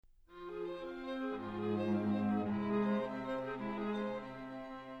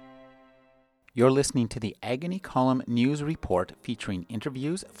You're listening to the Agony Column News Report featuring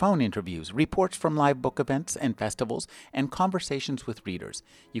interviews, phone interviews, reports from live book events and festivals, and conversations with readers.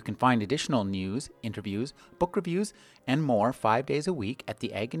 You can find additional news, interviews, book reviews, and more 5 days a week at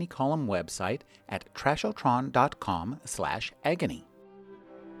the Agony Column website at trashotron.com/agony.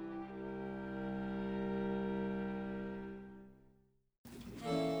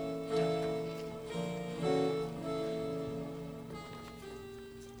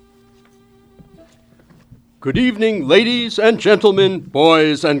 Good evening, ladies and gentlemen,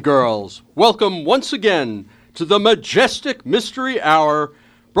 boys and girls. Welcome once again to the Majestic Mystery Hour,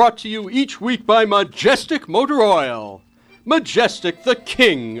 brought to you each week by Majestic Motor Oil. Majestic, the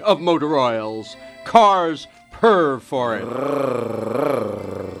king of motor oils. Cars purr for it.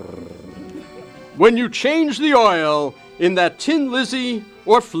 When you change the oil in that Tin Lizzie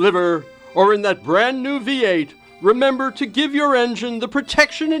or Flivver or in that brand new V8, remember to give your engine the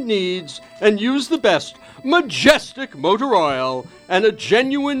protection it needs and use the best Majestic Motor Oil and a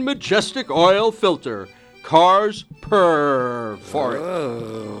genuine Majestic oil filter. Cars purr for it.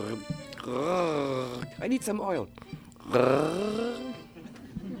 I need some oil.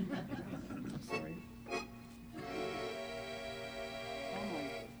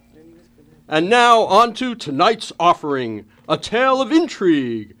 And now on to tonight's offering, a tale of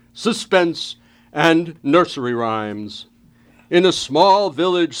intrigue, suspense, and nursery rhymes. In a small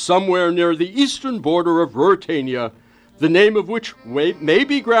village somewhere near the eastern border of Ruritania, the name of which may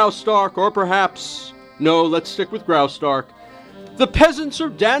be Graustark, or perhaps, no, let's stick with Graustark, the peasants are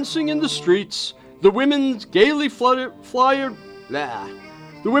dancing in the streets, the women's gaily colored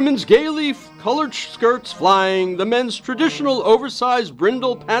skirts flying, the men's traditional oversized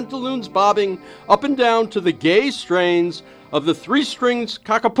brindle pantaloons bobbing up and down to the gay strains of the three-strings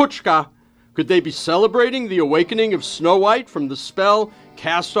kakapuchka. Could they be celebrating the awakening of Snow White from the spell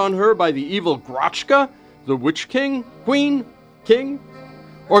cast on her by the evil Grotchka, the Witch King?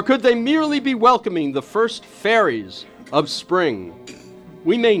 Or could they merely be welcoming the first fairies of spring?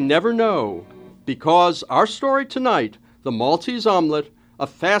 We may never know, because our story tonight, The Maltese Omelette, a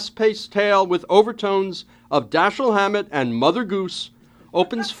fast-paced tale with overtones of Dashiell Hammett and Mother Goose,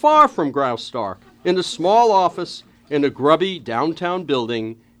 opens far from Graustark, in a small office in a grubby downtown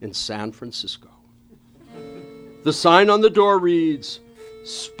building in San Francisco. The sign on the door reads,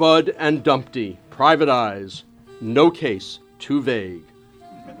 Spud and Dumpty, private eyes, no case too vague.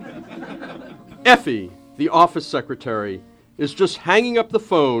 Effie, the office secretary, is just hanging up the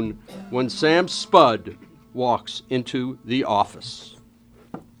phone when Sam Spud walks into the office.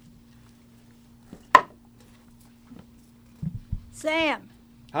 Sam,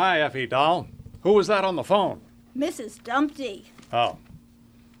 Hi, Effie doll. Who was that on the phone? Mrs. Dumpty. Oh.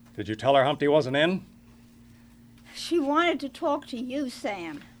 Did you tell her Humpty wasn't in? She wanted to talk to you,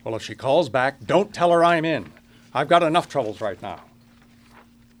 Sam. Well, if she calls back, don't tell her I'm in. I've got enough troubles right now.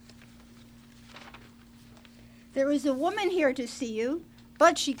 There is a woman here to see you,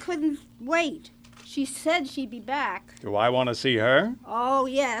 but she couldn't wait. She said she'd be back. Do I want to see her? Oh,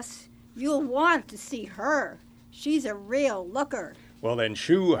 yes. You'll want to see her. She's a real looker. Well, then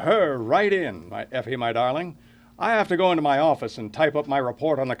shoo her right in, Effie, my darling. I have to go into my office and type up my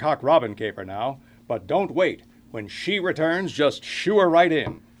report on the Cock Robin caper now, but don't wait. When she returns, just shoo her right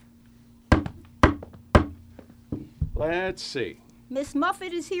in. Let's see. Miss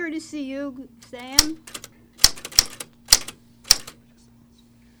Muffet is here to see you, Sam.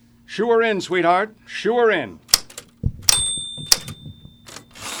 Shoo her in, sweetheart. Shoo her in.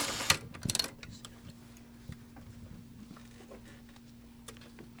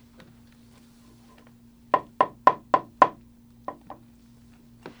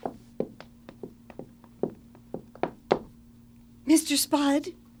 Mr. Spud,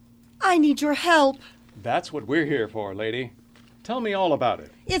 I need your help. That's what we're here for, lady. Tell me all about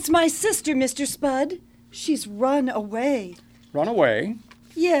it. It's my sister, Mr. Spud. She's run away. Run away?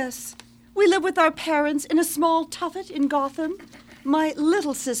 Yes. We live with our parents in a small tuffet in Gotham. My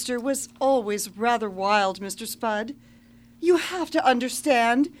little sister was always rather wild, Mr. Spud. You have to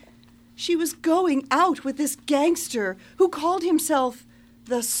understand. She was going out with this gangster who called himself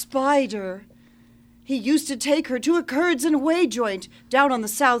the Spider. He used to take her to a Curds and Whey joint down on the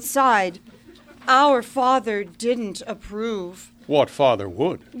south side. Our father didn't approve. What father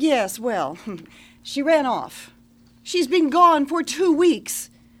would? Yes, well, she ran off. She's been gone for 2 weeks.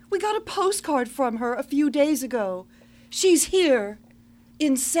 We got a postcard from her a few days ago. She's here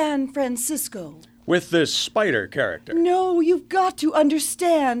in San Francisco. With this Spider character? No, you've got to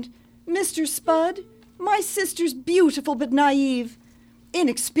understand. Mr. Spud, my sister's beautiful but naive,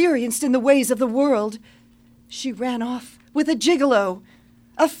 inexperienced in the ways of the world. She ran off with a gigolo.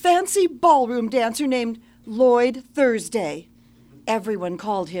 a fancy ballroom dancer named Lloyd Thursday. Everyone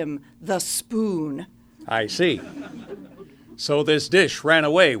called him the Spoon. I see. So this dish ran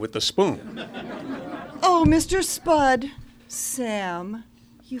away with the spoon. Oh, Mr. Spud. Sam,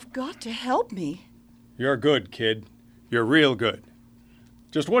 you've got to help me. You're good, kid. You're real good.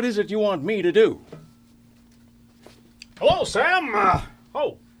 Just what is it you want me to do? Hello, Sam.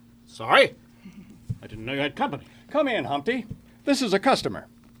 Oh, sorry. I didn't know you had company. Come in, Humpty. This is a customer.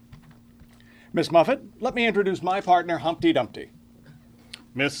 Miss Muffet, let me introduce my partner, Humpty Dumpty.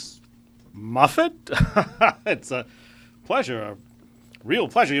 Miss Muffet? It's a pleasure, a real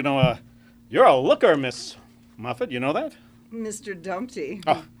pleasure. You're a looker, Miss Muffet. You know that? Mr. Dumpty.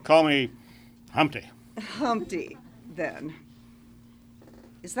 Oh, call me Humpty. Humpty, then.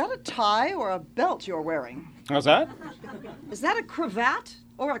 Is that a tie or a belt you're wearing? How's that? Is that a cravat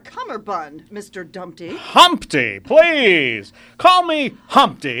or a cummerbund, Mr. Dumpty? Humpty, please. Call me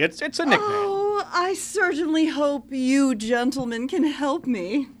Humpty. It's a nickname. Oh, I certainly hope you gentlemen can help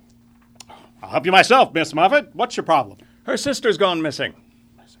me. I'll help you myself, Miss Muffet. What's your problem? Her sister's gone missing.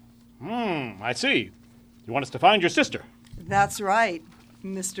 I see. You want us to find your sister? That's right,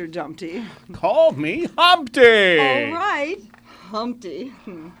 Mr. Dumpty. Call me Humpty. All right, Humpty.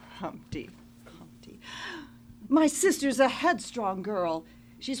 Humpty. My sister's a headstrong girl.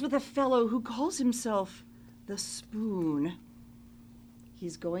 She's with a fellow who calls himself the Spoon.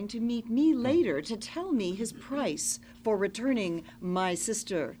 He's going to meet me later to tell me his price for returning my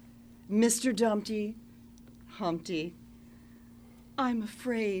sister. Mr. Dumpty, Humpty, I'm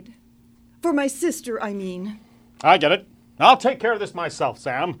afraid. For my sister, I mean. I get it. I'll take care of this myself,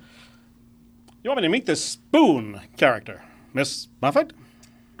 Sam. You want me to meet this Spoon character, Miss Muffet?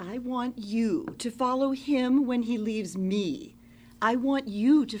 I want you to follow him when he leaves me. I want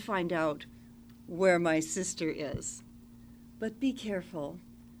you to find out where my sister is. But be careful.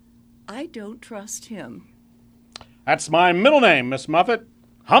 I don't trust him. That's my middle name, Miss Muffet.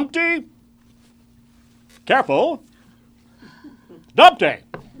 Humpty. Careful. Dumpty.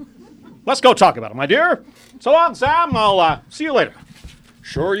 Let's go talk about it, my dear. So long, Sam. I'll see you later.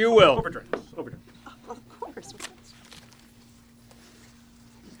 Sure you will. Over drinks. Of course.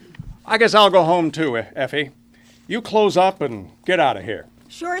 I guess I'll go home too, Effie. You close up and get out of here.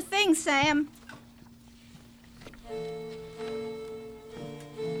 Sure thing, Sam.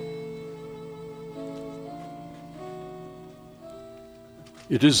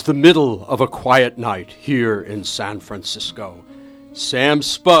 It is the middle of a quiet night here in San Francisco. Sam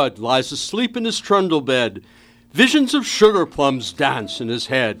Spud lies asleep in his trundle bed. Visions of sugar plums dance in his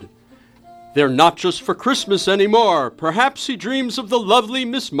head. They're not just for Christmas anymore. Perhaps he dreams of the lovely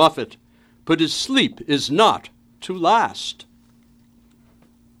Miss Muffet, but his sleep is not to last.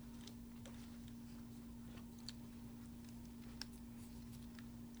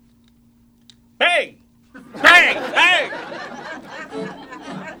 Hey! Hey! Hey!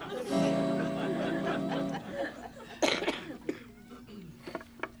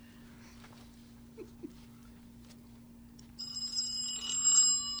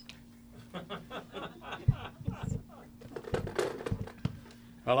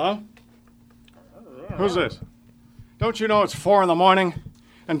 Hello? Who's this? Don't you know it's 4 a.m?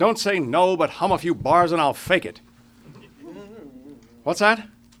 And don't say no, but hum a few bars and I'll fake it. What's that?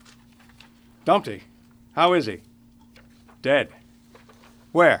 Dumpty. How is he? Dead.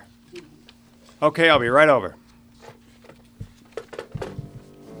 Where? Okay, I'll be right over.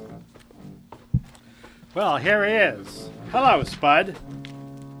 Well, here he is. Hello, Spud.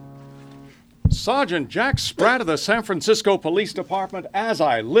 Sergeant Jack Spratt of the San Francisco Police Department, as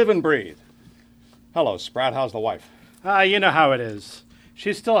I live and breathe. Hello, Spratt. How's the wife? You know how it is.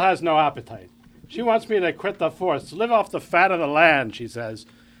 She still has no appetite. She wants me to quit the force, to live off the fat of the land, she says.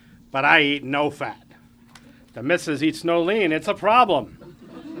 But I eat no fat. The missus eats no lean. It's a problem.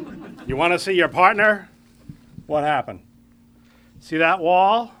 You want to see your partner? What happened? See that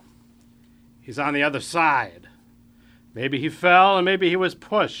wall? He's on the other side. Maybe he fell and maybe he was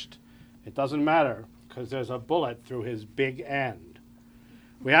pushed. It doesn't matter, because there's a bullet through his big end.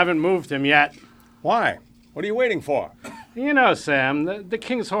 We haven't moved him yet. Why? What are you waiting for? You know, Sam, the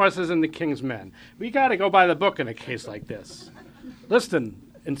king's horses and the king's men. We got to go by the book in a case like this. Listen,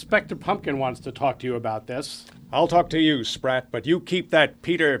 Inspector Pumpkin wants to talk to you about this. I'll talk to you, Spratt, but you keep that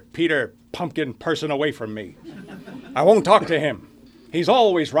Peter Pumpkin person away from me. I won't talk to him. He's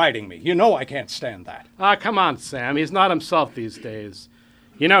always riding me. You know I can't stand that. Come on, Sam. He's not himself these days.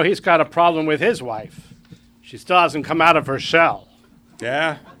 You know, he's got a problem with his wife. She still hasn't come out of her shell.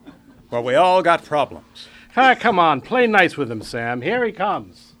 Yeah? Well, we all got problems. Come on, play nice with him, Sam. Here he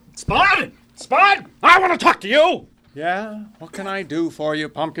comes. Spud! Spud! I want to talk to you! Yeah? What can I do for you,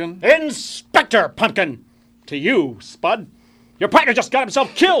 Pumpkin? Inspector Pumpkin! To you, Spud. Your partner just got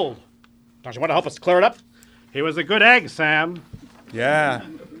himself killed. Don't you want to help us clear it up? He was a good egg, Sam. Yeah.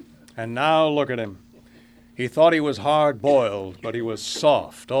 And now look at him. He thought he was hard-boiled, but he was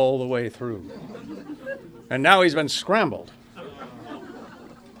soft all the way through. And now he's been scrambled.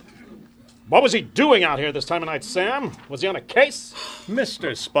 What was he doing out here this time of night, Sam? Was he on a case?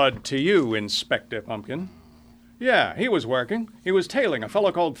 Mr. Spud to you, Inspector Pumpkin. Yeah, he was working. He was tailing a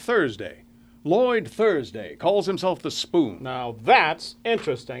fellow called Thursday. Lloyd Thursday calls himself the Spoon. Now that's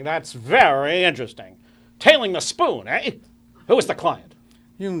interesting. That's very interesting. Tailing the Spoon, eh? Who was the client?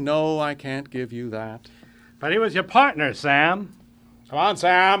 You know I can't give you that. But he was your partner, Sam. Come on,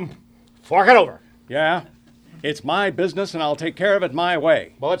 Sam. Fork it over. Yeah? It's my business and I'll take care of it my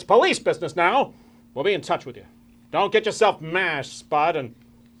way. Well, it's police business now. We'll be in touch with you. Don't get yourself mashed, Spud, and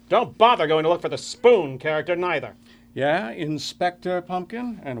don't bother going to look for the Spoon character neither. Yeah, Inspector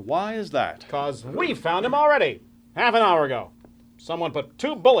Pumpkin? And why is that? 'Cause we found him already, half an hour ago. Someone put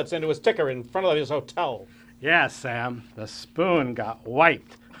 2 bullets into his ticker in front of his hotel. Yeah, Sam, the Spoon got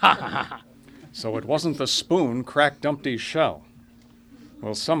wiped. Ha ha ha. So it wasn't the Spoon cracked Dumpty's shell.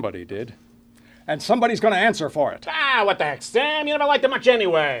 Well, somebody did. And somebody's going to answer for it. Ah, what the heck, Sam? You never liked him much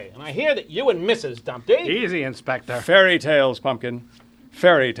anyway. And I hear that you and Mrs. Dumpty... Easy, Inspector. Fairy tales, Pumpkin.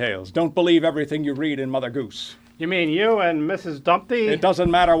 Fairy tales. Don't believe everything you read in Mother Goose. You mean you and Mrs. Dumpty? It doesn't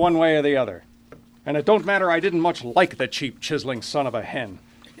matter one way or the other. And it don't matter I didn't much like the cheap chiseling son of a hen.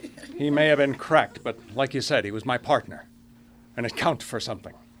 He may have been cracked, but like you said, he was my partner. And it counted for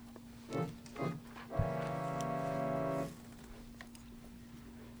something.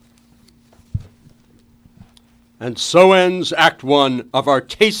 And so ends Act 1 of our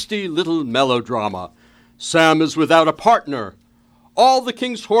tasty little melodrama. Sam is without a partner. All the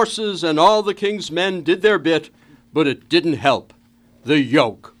king's horses and all the king's men did their bit, but it didn't help. The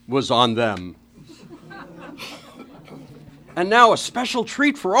yoke was on them. And now a special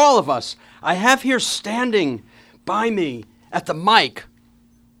treat for all of us. I have here standing by me at the mic,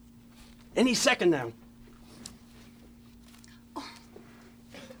 any second now,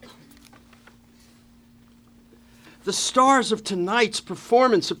 the stars of tonight's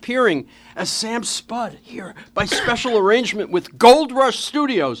performance appearing as Sam Spud here by special arrangement with Gold Rush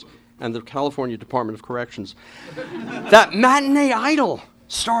Studios and the California Department of Corrections. That matinee idol,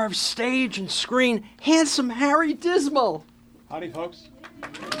 star of stage and screen, handsome Harry Dismal. Howdy, folks.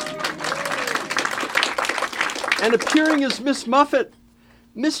 And appearing as Miss Muffet,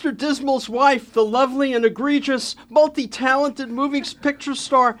 Mr. Dismal's wife, the lovely and egregious, multi-talented moving picture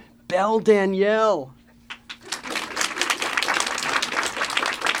star, Belle Danielle.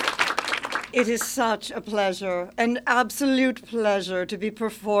 It is such a pleasure, an absolute pleasure to be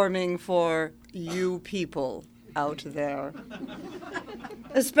performing for you people out there.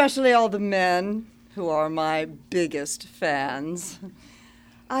 Especially all the men who are my biggest fans.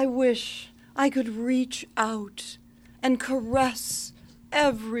 I wish I could reach out and caress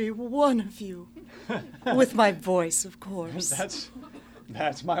every one of you. With my voice, of course.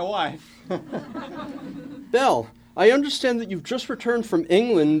 That's my wife. Belle, I understand that you've just returned from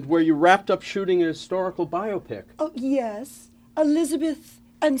England where you wrapped up shooting a historical biopic. Oh, yes. Elizabeth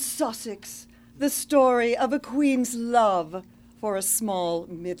and Sussex, the story of a queen's love for a small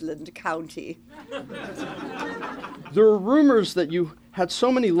Midland county. There are rumors that you had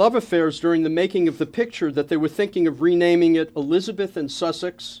so many love affairs during the making of the picture that they were thinking of renaming it Elizabeth and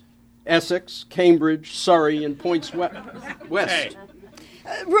Sussex, Essex, Cambridge, Surrey, and Points West. Hey.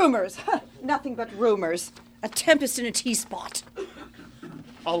 Rumors. Nothing but rumors. A tempest in a teapot.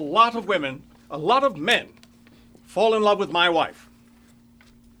 A lot of women, a lot of men fall in love with my wife.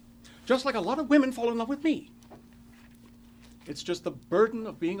 Just like a lot of women fall in love with me. It's just the burden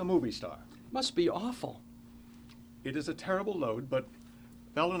of being a movie star. Must be awful. It is a terrible load, but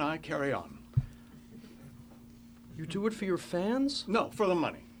Belle and I carry on. You do it for your fans? No, for the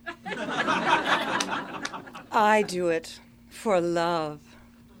money. I do it for love.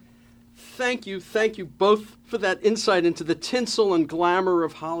 Thank you both for that insight into the tinsel and glamour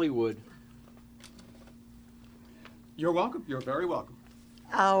of Hollywood. You're welcome. You're very welcome.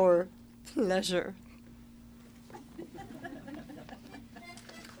 Our pleasure.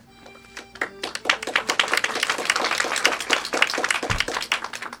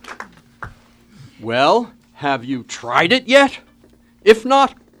 Well, have you tried it yet? If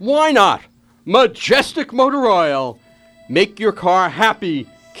not, why not? Majestic Motor Oil. Make your car happy.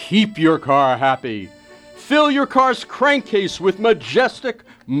 Keep your car happy. Fill your car's crankcase with Majestic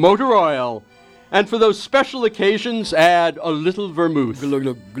Motor Oil. And for those special occasions, add a little vermouth. Glug,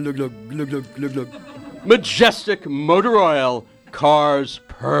 glug, glug, glug, glug, glug, glug. Majestic motor oil. Cars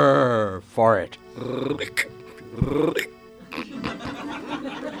purr for it.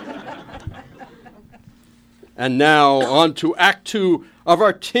 And now on to Act 2 of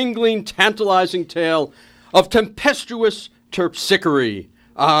our tingling, tantalizing tale of tempestuous terpsichore.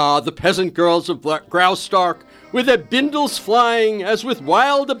 The peasant girls of Graustark, with their bindles flying as with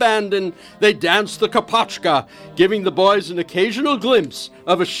wild abandon, they dance the kapotchka, giving the boys an occasional glimpse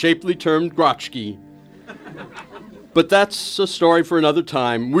of a shapely termed grotchki. But that's a story for another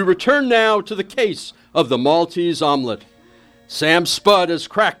time. We return now to the case of the Maltese omelet. Sam Spud has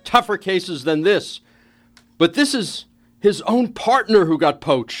cracked tougher cases than this, but this is his own partner who got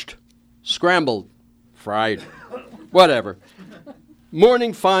poached, scrambled, fried, whatever.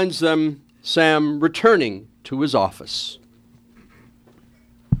 Morning finds them, Sam returning to his office.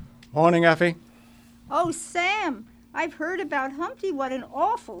 Morning, Effie. Oh, Sam, I've heard about Humpty. What an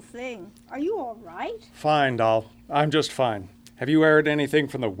awful thing. Are you all right? Fine, doll. I'm just fine. Have you heard anything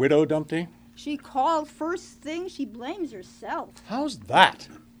from the widow, Dumpty? She called first thing. She blames herself. How's that?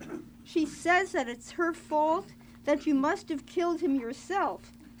 She says that it's her fault, that you must have killed him yourself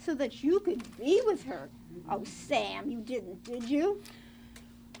so that you could be with her. Oh, Sam, you didn't, did you?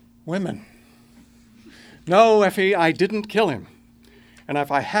 Women. No, Effie, I didn't kill him. And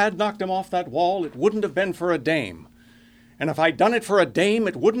if I had knocked him off that wall, it wouldn't have been for a dame. And if I'd done it for a dame,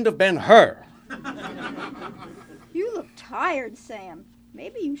 it wouldn't have been her. You look tired, Sam.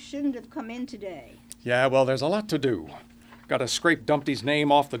 Maybe you shouldn't have come in today. Yeah, well, there's a lot to do. Got to scrape Dumpty's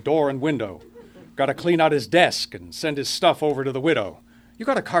name off the door and window. Got to clean out his desk and send his stuff over to the widow. You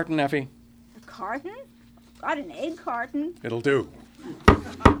got a carton, Effie? A carton? Got an egg carton. It'll do.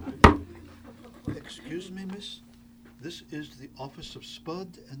 Excuse me, miss? This is the office of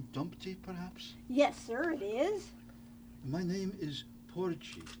Spud and Dumpty, perhaps? Yes, sir, it is. My name is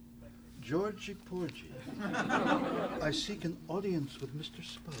Porgy. Georgie Porgy. I seek an audience with Mr.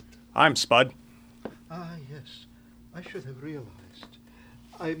 Spud. I'm Spud. Ah, yes. I should have realized.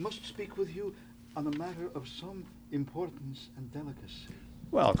 I must speak with you on a matter of some importance and delicacy.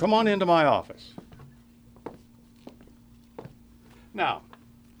 Well, come on into my office. Now,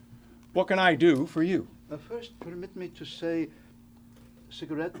 what can I do for you? First, permit me to say,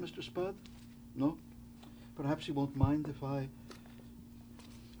 cigarette, Mr. Spud? No? Perhaps you won't mind if I...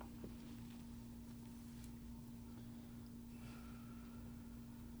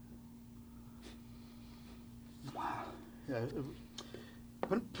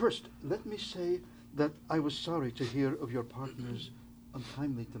 But first, let me say that I was sorry to hear of your partner's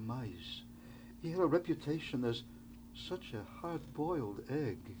untimely demise. He had a reputation as such a hard-boiled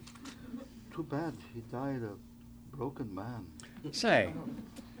egg. Too bad he died a broken man. Say,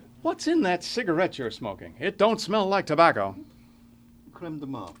 what's in that cigarette you're smoking? It don't smell like tobacco. Creme de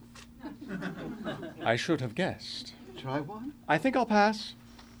menthe. I should have guessed. Try one? I think I'll pass.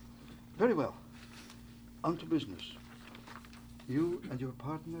 Very well. On to business. You and your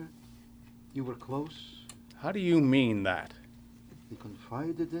partner, you were close. How do you mean that? He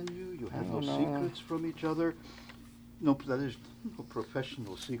confided in you. You had Oh, no no. secrets from each other. No, that is, no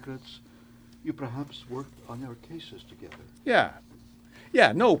professional secrets. You perhaps worked on your cases together. Yeah.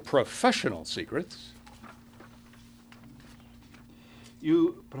 Yeah, no professional secrets.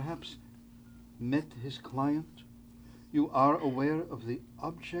 You perhaps met his client. You are aware of the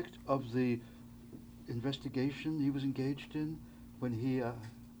object of the investigation he was engaged in when he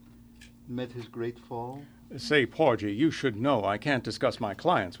met his great fall. Say, Porgy, you should know I can't discuss my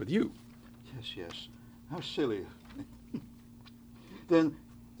clients with you. Yes, yes. How silly. Then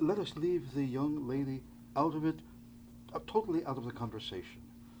let us leave the young lady out of it, totally out of the conversation.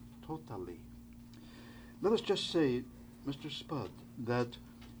 Totally. Let us just say, Mr. Spud, that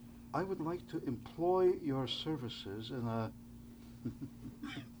I would like to employ your services in a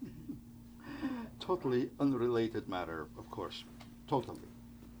totally unrelated matter, of course. Totally.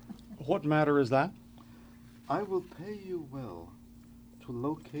 What matter is that? I will pay you well to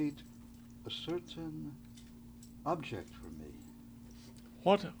locate a certain object for me.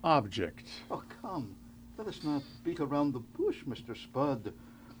 What object? Oh, come. Let us not beat around the bush, Mr. Spud.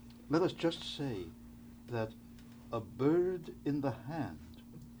 Let us just say that a bird in the hand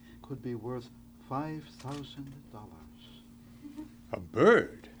could be worth $5,000. A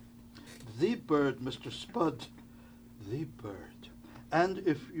bird? The bird, Mr. Spud. The bird. And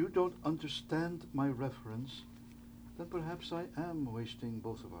if you don't understand my reference, then perhaps I am wasting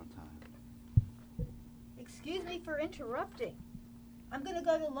both of our time. Excuse me for interrupting. I'm going to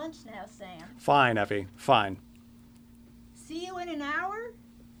go to lunch now, Sam. Fine, Effie, fine. See you in an hour?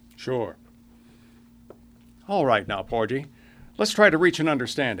 Sure. All right now, Porgy. Let's try to reach an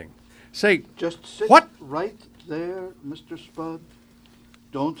understanding. Say, Just sit What? right there, Mr. Spud.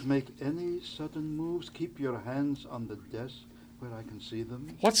 Don't make any sudden moves. Keep your hands on the desk where I can see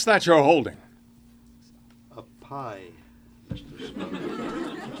them. what's that you're holding? A pie, Mr.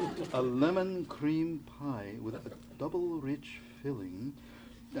 Spud. A lemon cream pie with a double rich filling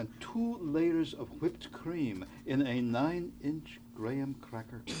and 2 layers of whipped cream in a 9-inch graham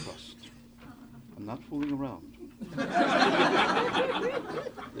cracker crust. I'm not fooling around.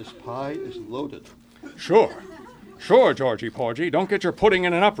 This pie is loaded. Sure, Georgie Porgy. Don't get your pudding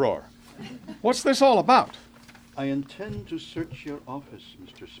in an uproar. What's this all about? I intend to search your office,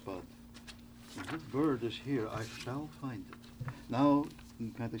 Mr. Spud. If the bird is here, I shall find it. Now,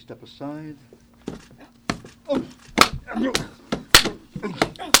 kindly step aside.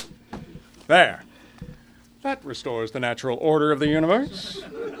 There. That restores the natural order of the universe.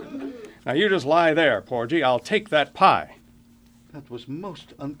 Now you just lie there, Porgy. I'll take that pie. That was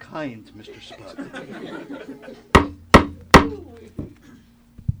most unkind, Mr. Spud.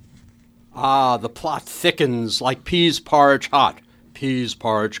 Ah, the plot thickens like peas porridge hot, peas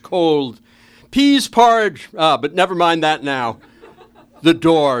porridge cold, peas porridge... but never mind that now. The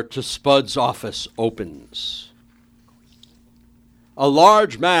door to Spud's office opens. A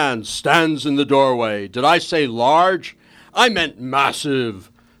large man stands in the doorway. Did I say large? I meant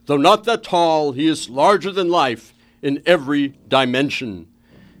massive. Though not that tall, he is larger than life in every dimension.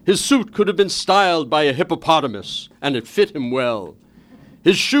 His suit could have been styled by a hippopotamus, and it fit him well.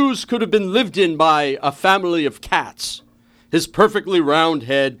 His shoes could have been lived in by a family of cats. His perfectly round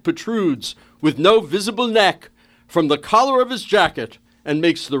head protrudes with no visible neck from the collar of his jacket and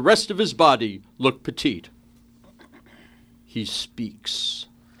makes the rest of his body look petite. He speaks.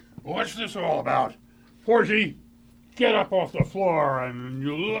 What's this all about? Porgy, get up off the floor and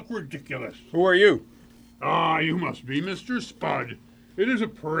you look ridiculous. Who are you? Ah, you must be Mr. Spud. It is a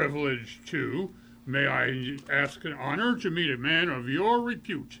privilege, too. May I ask an honor to meet a man of your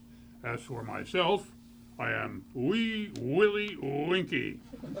repute. As for myself, I am Wee Willie Winky,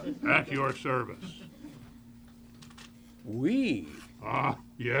 at your service. We. Ah,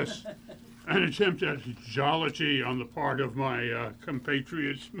 yes. An attempt at jollity on the part of my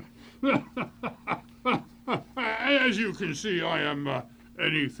compatriots. As you can see, I am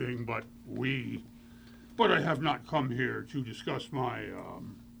anything but wee. But I have not come here to discuss my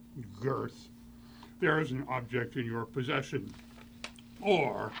girth. There is an object in your possession,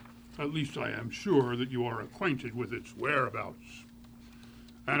 or at least I am sure that you are acquainted with its whereabouts,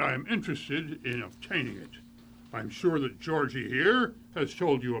 and I am interested in obtaining it. I'm sure that Georgie here has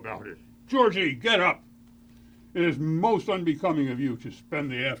told you about it. Georgie, get up! It is most unbecoming of you to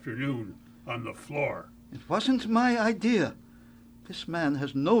spend the afternoon on the floor. It wasn't my idea. This man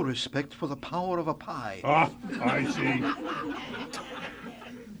has no respect for the power of a pie. Ah, I see.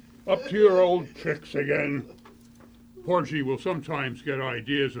 Up to your old tricks again. Porgy will sometimes get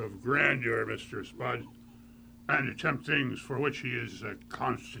ideas of grandeur, Mr. Spud, and attempt things for which he is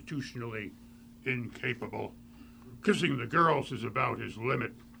constitutionally incapable. Kissing the girls is about his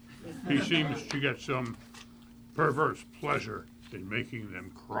limit. He seems to get some perverse pleasure in making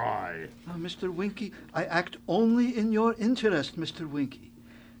them cry. Now, Mr. Winky, I act only in your interest, Mr. Winky.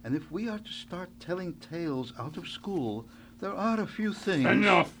 And if we are to start telling tales out of school, there are a few things...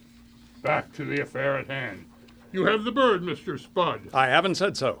 Enough! Back to the affair at hand. You have the bird, Mr. Spud. I haven't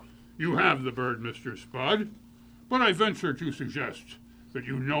said so. You have the bird, Mr. Spud, but I venture to suggest that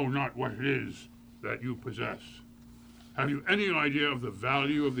you know not what it is that you possess. Have you any idea of the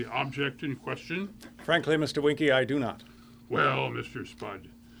value of the object in question? Frankly, Mr. Winky, I do not. Well, Mr. Spud,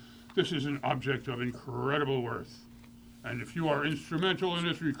 this is an object of incredible worth, and if you are instrumental in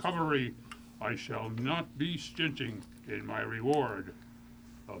its recovery, I shall not be stinting in my reward.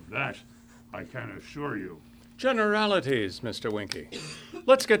 Of that, I can assure you. Generalities, Mr. Winky.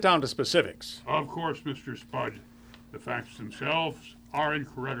 Let's get down to specifics. Of course, Mr. Spud. The facts themselves are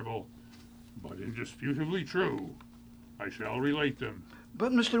incredible, but indisputably true. I shall relate them.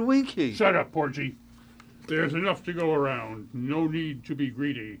 But, Mr. Winky... Shut up, Porgy. There's enough to go around. No need to be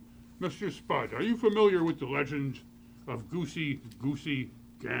greedy. Mr. Spud, are you familiar with the legend of Goosey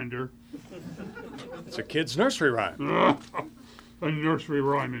Gander? It's a kid's nursery rhyme. A nursery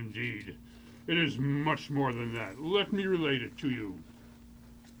rhyme indeed. It is much more than that. Let me relate it to you.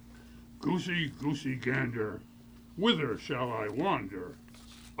 Goosey gander, whither shall I wander?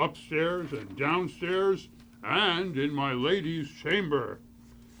 Upstairs and downstairs, and in my lady's chamber.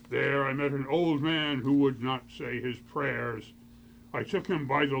 There I met an old man who would not say his prayers. I took him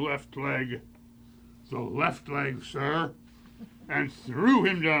by the left leg, sir, and threw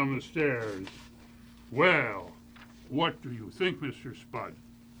him down the stairs. Well, what do you think, Mr. Spud?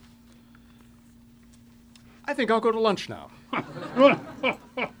 I think I'll go to lunch now.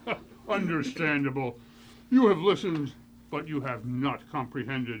 Understandable. You have listened, but you have not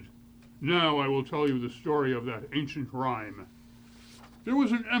comprehended. Now I will tell you the story of that ancient rhyme. There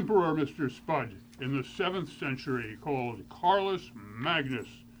was an emperor, Mr. Spud, in the 7th century called Carolus Magnus.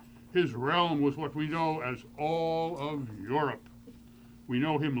 His realm was what we know as all of Europe. We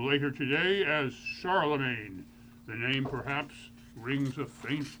know him later today as Charlemagne. The name perhaps rings a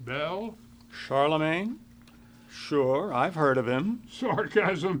faint bell? Charlemagne? Sure, I've heard of him.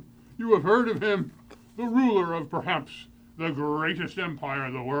 Sarcasm. You have heard of him. The ruler of perhaps the greatest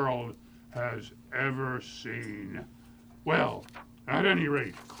empire the world has ever seen. Well, at any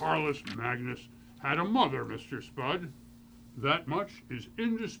rate, Carolus Magnus had a mother, Mr. Spud. That much is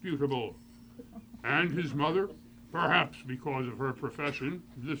indisputable. And his mother, perhaps because of her profession,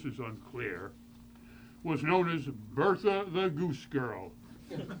 this is unclear, was known as Bertha the Goose Girl.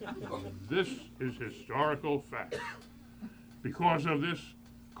 This is historical fact. Because of this,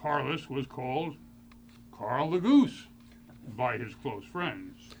 Carolus was called Carl the Goose by his close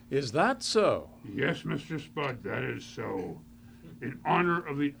friends. Is that so? Yes, Mr. Spud, that is so. In honor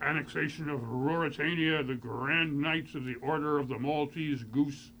of the annexation of Ruritania, the Grand Knights of the Order of the Maltese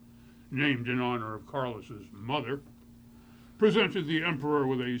Goose, named in honor of Carolus' mother, presented the emperor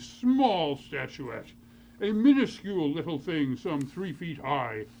with a small statuette, a minuscule little thing some 3 feet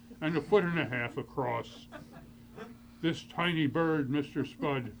high and 1.5 feet across. This tiny bird, Mr.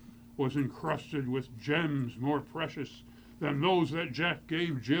 Spud, was encrusted with gems more precious than those that Jack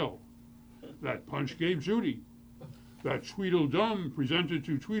gave Jill, that Punch gave Judy, that Tweedledum presented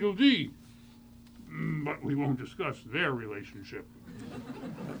to Tweedledee. But we won't discuss their relationship.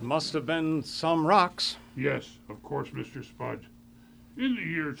 It must have been some rocks. Yes, of course, Mr. Spud. In the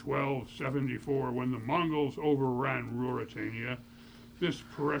year 1274, when the Mongols overran Ruritania, this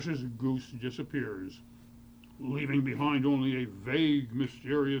precious goose disappears, leaving behind only a vague,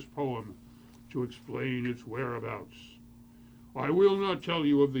 mysterious poem to explain its whereabouts. I will not tell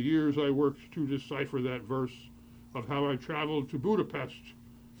you of the years I worked to decipher that verse, of how I traveled to Budapest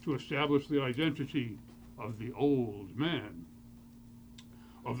to establish the identity of the old man,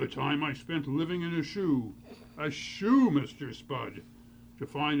 of the time I spent living in a shoe, Mr. Spud, to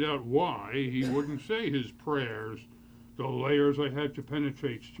find out why he wouldn't say his prayers, the layers I had to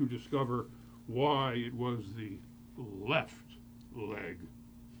penetrate to discover why it was the left leg.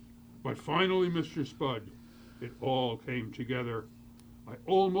 But finally, Mr. Spud, it all came together. I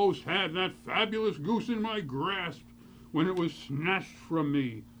almost had that fabulous goose in my grasp when it was snatched from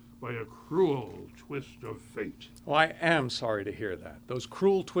me by a cruel twist of fate. Oh, I am sorry to hear that. Those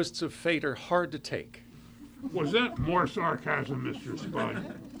cruel twists of fate are hard to take. Was that more sarcasm, Mr.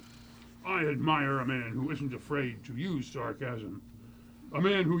 Spud? I admire a man who isn't afraid to use sarcasm. A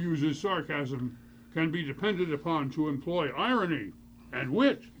man who uses sarcasm can be depended upon to employ irony and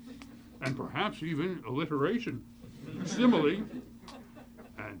wit, and perhaps even alliteration, simile,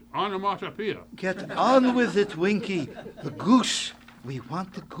 and onomatopoeia. Get on with it, Winky. The goose. We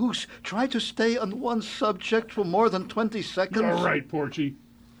want the goose. Try to stay on one subject for more than 20 seconds. All right, Porchy.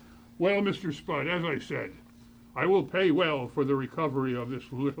 Well, Mr. Spud, as I said, I will pay well for the recovery of this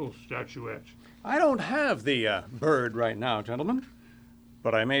little statuette. I don't have the bird right now, gentlemen,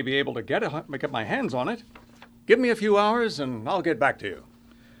 but I may be able to get my hands on it. Give me a few hours and I'll get back to you.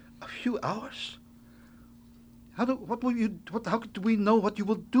 A few hours? How do we know what you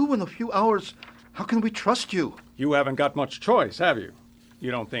will do in a few hours? How can we trust you? You haven't got much choice, have you?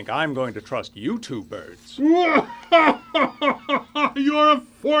 You don't think I'm going to trust you two birds? You're a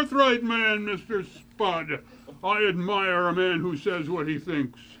forthright man, Mr. Spud. I admire a man who says what he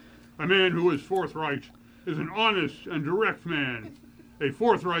thinks. A man who is forthright is an honest and direct man. A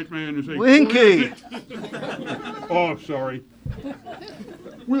forthright man is a... Winky! Oh, sorry.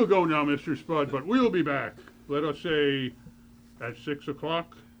 We'll go now, Mr. Spud, but we'll be back. Let us say at 6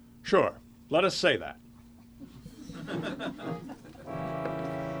 o'clock. Sure. Let us say that.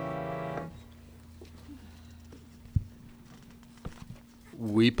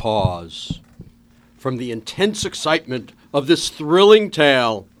 We pause from the intense excitement of this thrilling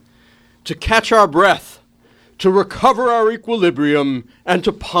tale to catch our breath, to recover our equilibrium, and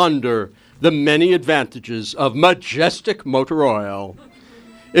to ponder the many advantages of Majestic Motor Oil.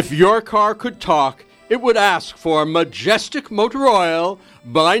 If your car could talk, it would ask for Majestic Motor Oil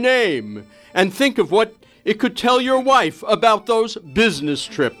by name and think of what it could tell your wife about those business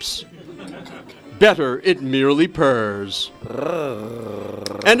trips. Better, it merely purrs.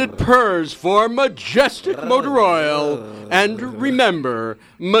 And it purrs for Majestic Motor Oil. And remember,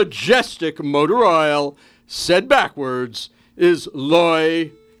 Majestic Motor Oil, said backwards, is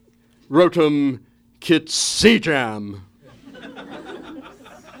Loi Rotum Kit Seajam.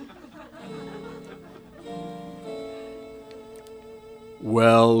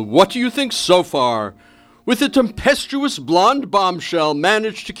 Well, what do you think so far? With the tempestuous blonde bombshell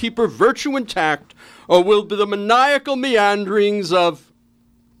managed to keep her virtue intact, or will the maniacal meanderings of...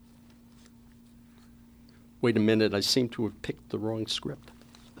 Wait a minute, I seem to have picked the wrong script.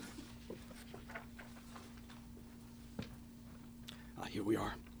 Here we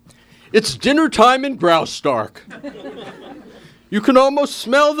are. It's dinner time in Graustark. You can almost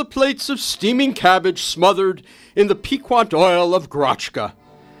smell the plates of steaming cabbage smothered in the piquant oil of Grotchka.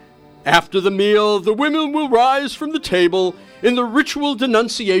 After the meal, the women will rise from the table in the ritual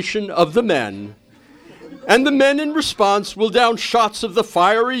denunciation of the men. And the men in response will down shots of the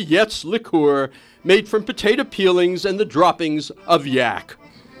fiery Yetz liqueur made from potato peelings and the droppings of yak.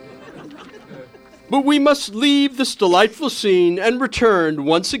 But we must leave this delightful scene and return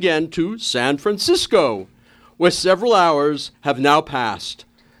once again to San Francisco, where several hours have now passed.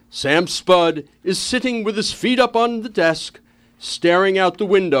 Sam Spud is sitting with his feet up on the desk, staring out the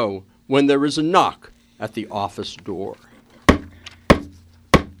window when there is a knock at the office door.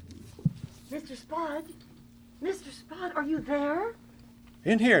 Mr. Spud? Mr. Spud, are you there?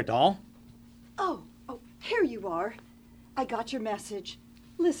 In here, doll. Oh, here you are. I got your message.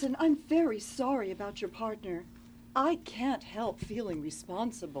 Listen, I'm very sorry about your partner. I can't help feeling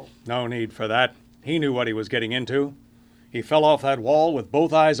responsible. No need for that. He knew what he was getting into. He fell off that wall with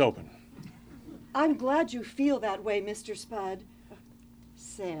both eyes open. I'm glad you feel that way, Mr. Spud.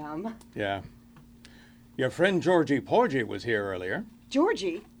 Sam. Yeah. Your friend Georgie Porgy was here earlier.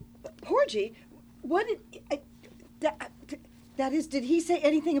 Georgie? Porgy? What did... that is, did he say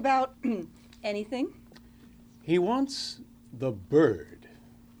anything about... anything? He wants the bird.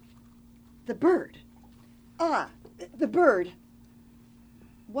 The bird? Ah, the bird.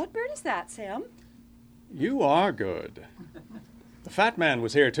 What bird is that, Sam? You are good. The fat man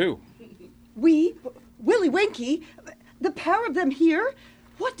was here, too. Willie Winky? The pair of them here?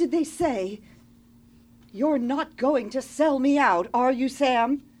 What did they say? You're not going to sell me out, are you,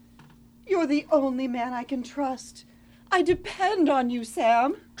 Sam? You're the only man I can trust. I depend on you,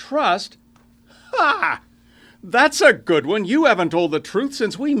 Sam. Trust? Ha! That's a good one. You haven't told the truth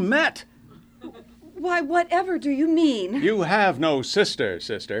since we met. Why, whatever do you mean? You have no sister.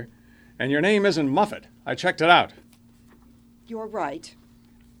 And your name isn't Muffet. I checked it out. You're right.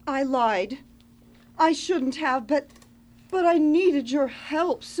 I lied. I shouldn't have, but I needed your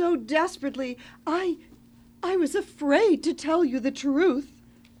help so desperately. I was afraid to tell you the truth.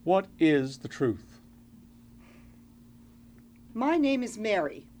 What is the truth? My name is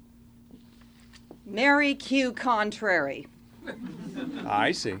Mary. Mary Q. Contrary.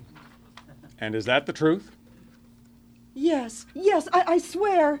 I see. And is that the truth? Yes, I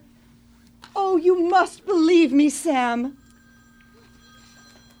swear. Oh, you must believe me, Sam.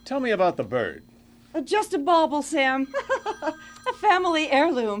 Tell me about the bird. Just a bauble, Sam. A family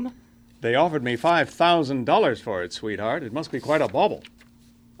heirloom. They offered me $5,000 for it, sweetheart. It must be quite a bauble.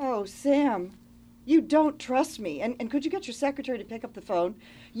 Oh, Sam, you don't trust me. And could you get your secretary to pick up the phone?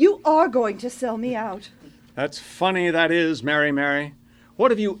 You are going to sell me out. That's funny, that is, Mary. What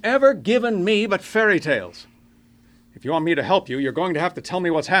have you ever given me but fairy tales? If you want me to help you, you're going to have to tell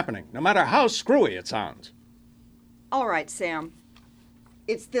me what's happening, no matter how screwy it sounds. All right, Sam.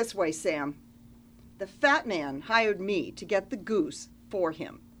 It's this way, Sam. The fat man hired me to get the goose for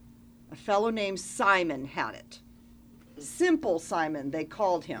him. A fellow named Simon had it. Simple Simon, they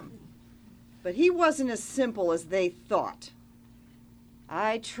called him. But he wasn't as simple as they thought.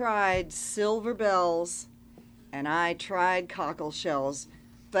 I tried silver bells, and I tried cockle shells,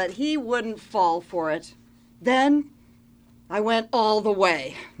 but he wouldn't fall for it. Then I went all the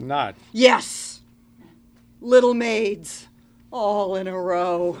way. Not. Yes. Little maids, all in a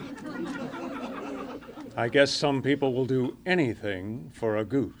row. I guess some people will do anything for a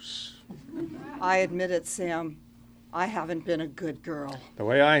goose. I admit it, Sam. I haven't been a good girl. The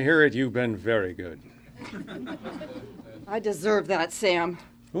way I hear it, you've been very good. I deserve that, Sam.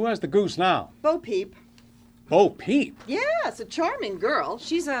 Who has the goose now? Bo Peep. Bo Peep? Yes, a charming girl.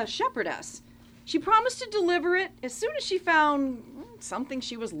 She's a shepherdess. She promised to deliver it as soon as she found something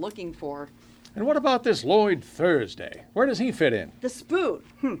she was looking for. And what about this Lloyd Thursday? Where does he fit in? The spoon.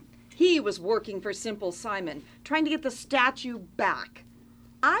 He was working for Simple Simon, trying to get the statue back.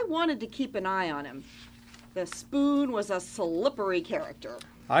 I wanted to keep an eye on him. The spoon was a slippery character.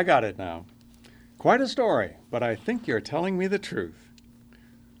 I got it now. Quite a story, but I think you're telling me the truth.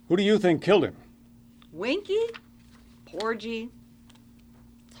 Who do you think killed him? Winky? Porgy?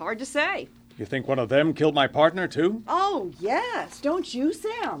 It's hard to say. You think one of them killed my partner, too? Oh, yes. Don't you,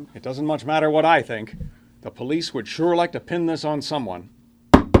 Sam? It doesn't much matter what I think. The police would sure like to pin this on someone.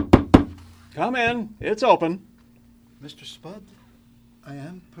 Come in. It's open. Mr. Spud, I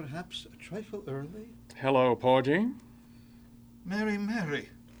am perhaps a trifle early. Hello, Porgy. Mary, Mary.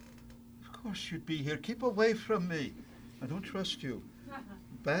 Of course you'd be here. Keep away from me. I don't trust you.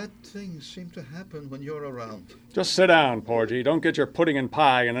 Bad things seem to happen when you're around. Just sit down, Porgy. Don't get your pudding and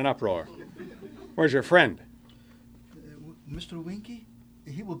pie in an uproar. Where's your friend? Mr. Winky?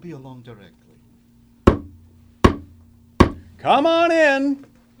 He will be along directly. Come on in.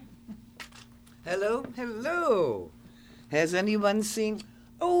 Hello, hello. Has anyone seen...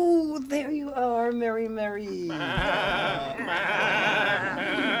 Oh, there you are, Mary.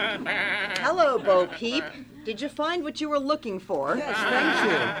 Hello, Bo Peep. Did you find what you were looking for? Yes, thank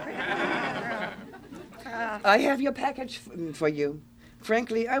you. I have your package for you.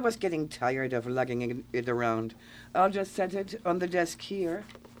 Frankly, I was getting tired of lugging it around. I'll just set it on the desk here.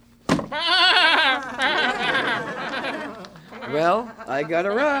 Well, I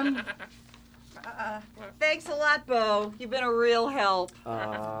gotta run. Thanks a lot, Bo. You've been a real help.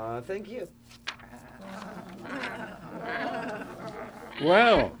 Thank you.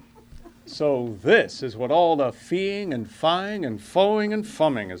 Well, so this is what all the feeing and fying and foing and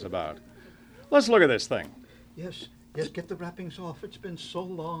fumming is about. Let's look at this thing. Yes, get the wrappings off. It's been so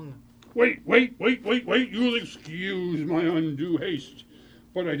long. Wait. You'll excuse my undue haste,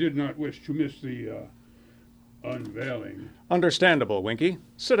 but I did not wish to miss the unveiling. Understandable, Winky.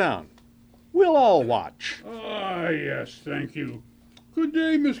 Sit down. We'll all watch. Ah, yes, thank you. Good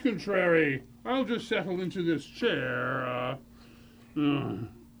day, Miss Contrary. I'll just settle into this chair.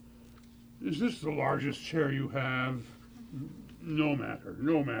 Is this the largest chair you have? No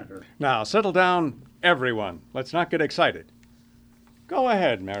matter. Now, settle down, everyone. Let's not get excited. Go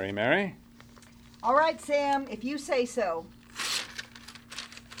ahead, Mary. All right, Sam, if you say so.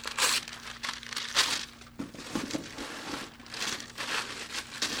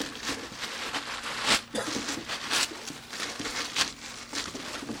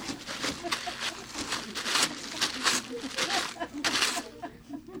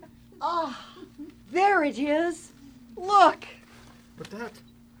 There it is. Look.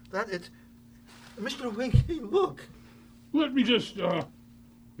 But it's... Mr. Winky, look. Let me just,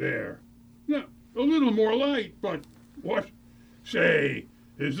 there. Now, a little more light, but what? Say,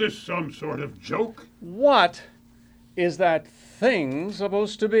 is this some sort of joke? What is that thing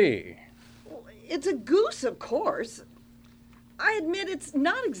supposed to be? It's a goose, of course. I admit it's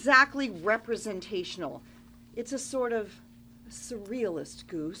not exactly representational. It's a sort of surrealist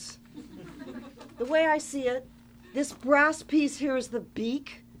goose. The way I see it, this brass piece here is the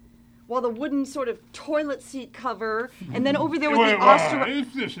beak, while the wooden sort of toilet seat cover, and then over there with the ostrich...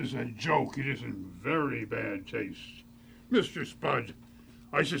 If this is a joke, it is in very bad taste. Mr. Spud,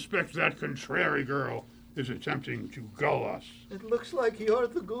 I suspect that contrary girl is attempting to gull us. It looks like you're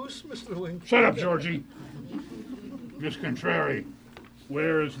the goose, Mr. Winky. Shut up, Georgie. Miss Contrary,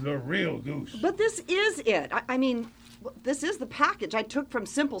 where's the real goose? But this is it. I mean, this is the package I took from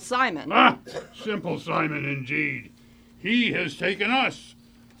Simple Simon. Ah, Simple Simon indeed. He has taken us.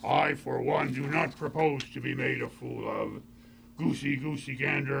 I, for one, do not propose to be made a fool of. Goosey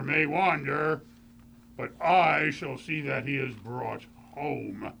gander may wander, but I shall see that he is brought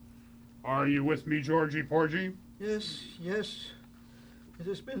home. Are you with me, Georgie Porgy? Yes. It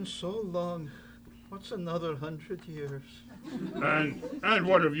has been so long. What's another 100 years? And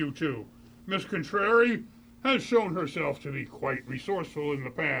what of you two? Miss Contrary has shown herself to be quite resourceful in the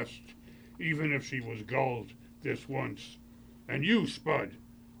past, even if she was gulled this once. And you, Spud,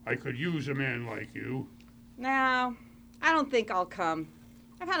 I could use a man like you. No, I don't think I'll come.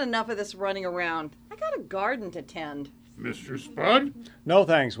 I've had enough of this running around. I got a garden to tend. Mr. Spud? No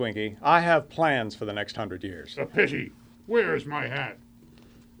thanks, Winky. I have plans for the next 100 years. A pity. Where's my hat?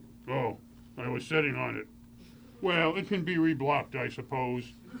 Oh, I was sitting on it. Well, it can be reblocked, I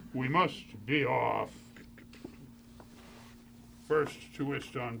suppose. We must be off. First to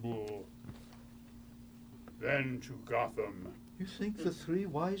Istanbul, then to Gotham. You think the three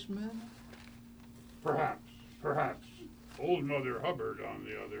wise men? Perhaps. Old Mother Hubbard, on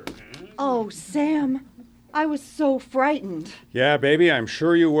the other hand. Oh, Sam, I was so frightened. Yeah, baby, I'm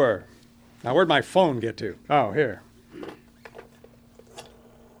sure you were. Now, where'd my phone get to? Oh, here.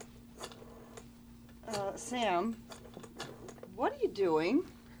 Sam, what are you doing?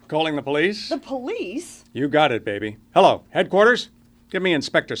 Calling the police? The police? You got it, baby. Hello, headquarters? Give me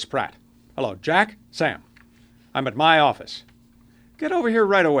Inspector Spratt. Hello, Jack? Sam. I'm at my office. Get over here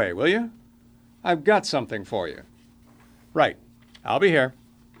right away, will you? I've got something for you. Right. I'll be here.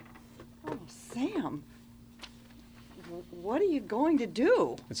 Oh, Sam, what are you going to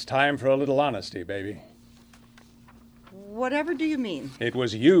do? It's time for a little honesty, baby. Whatever do you mean? It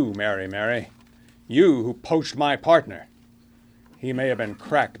was you, Mary. You who poached my partner. He may have been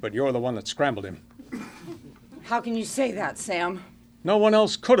cracked, but you're the one that scrambled him. How can you say that, Sam? No one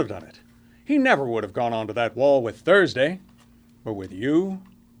else could have done it. He never would have gone onto that wall with Thursday. But with you,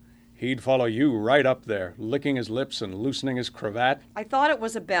 he'd follow you right up there, licking his lips and loosening his cravat. I thought it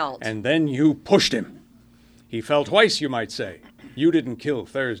was a belt. And then you pushed him. He fell twice, you might say. You didn't kill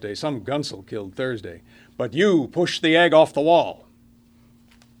Thursday. Some gunsel killed Thursday. But you pushed the egg off the wall.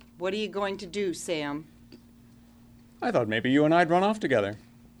 What are you going to do, Sam? I thought maybe you and I'd run off together.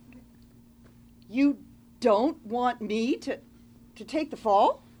 You don't want me to take the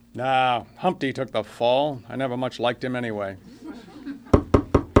fall? Nah, Humpty took the fall. I never much liked him anyway.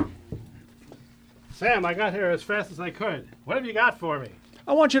 Sam, I got here as fast as I could. What have you got for me?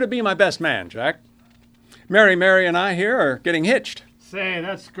 I want you to be my best man, Jack. Mary and I here are getting hitched. Say,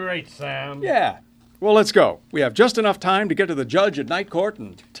 that's great, Sam. Yeah. Well, let's go. We have just enough time to get to the judge at night court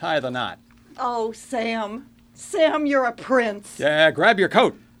and tie the knot. Oh, Sam. Sam, you're a prince. Yeah, grab your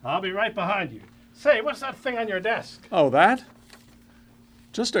coat. I'll be right behind you. Say, what's that thing on your desk? Oh, that?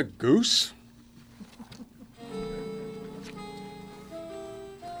 Just a goose?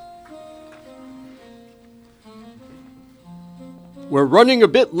 We're running a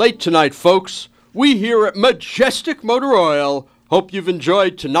bit late tonight, folks. We here at Majestic Motor Oil hope you've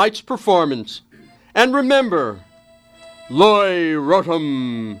enjoyed tonight's performance. And remember, Loi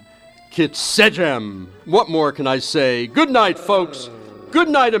Rotum Kitsegem. What more can I say? Good night, folks. Good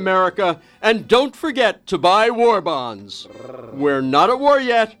night, America. And don't forget to buy war bonds. We're not at war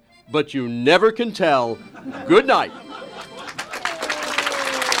yet, but you never can tell. Good night.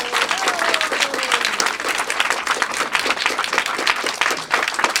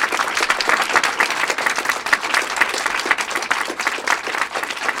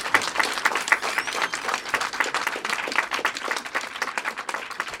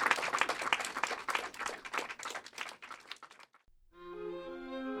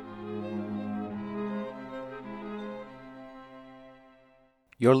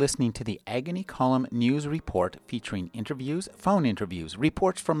 You're listening to the Agony Column News Report featuring interviews, phone interviews,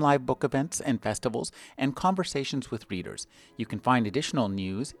 reports from live book events and festivals, and conversations with readers. You can find additional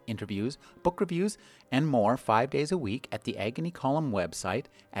news, interviews, book reviews, and more 5 days a week at the Agony Column website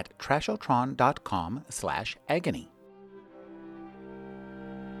at trashotron.com/agony.